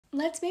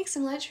Let's make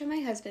some lunch for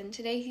my husband.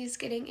 Today he's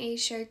getting a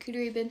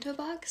Charcuterie Bento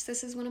Box.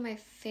 This is one of my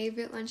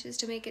favorite lunches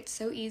to make. It's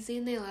so easy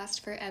and they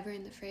last forever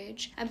in the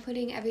fridge. I'm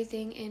putting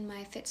everything in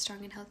my Fit,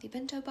 Strong, and Healthy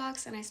bento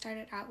box, and I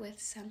started out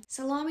with some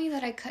salami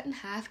that I cut in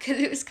half because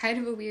it was kind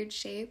of a weird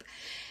shape.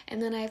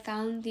 And then I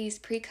found these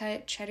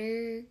pre-cut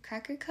cheddar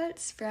cracker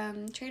cuts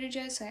from Trader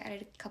Joe's, so I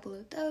added a couple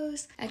of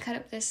those. I cut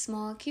up this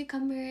small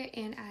cucumber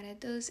and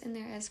added those in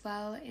there as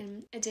well,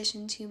 in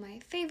addition to my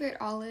favorite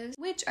olives,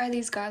 which are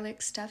these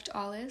garlic stuffed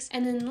olives.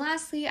 And then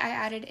lastly, I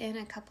added in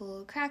a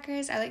couple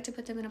crackers. I like to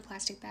put them in a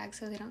plastic bag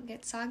so they don't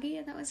get soggy,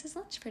 and that was his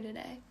lunch for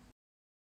today.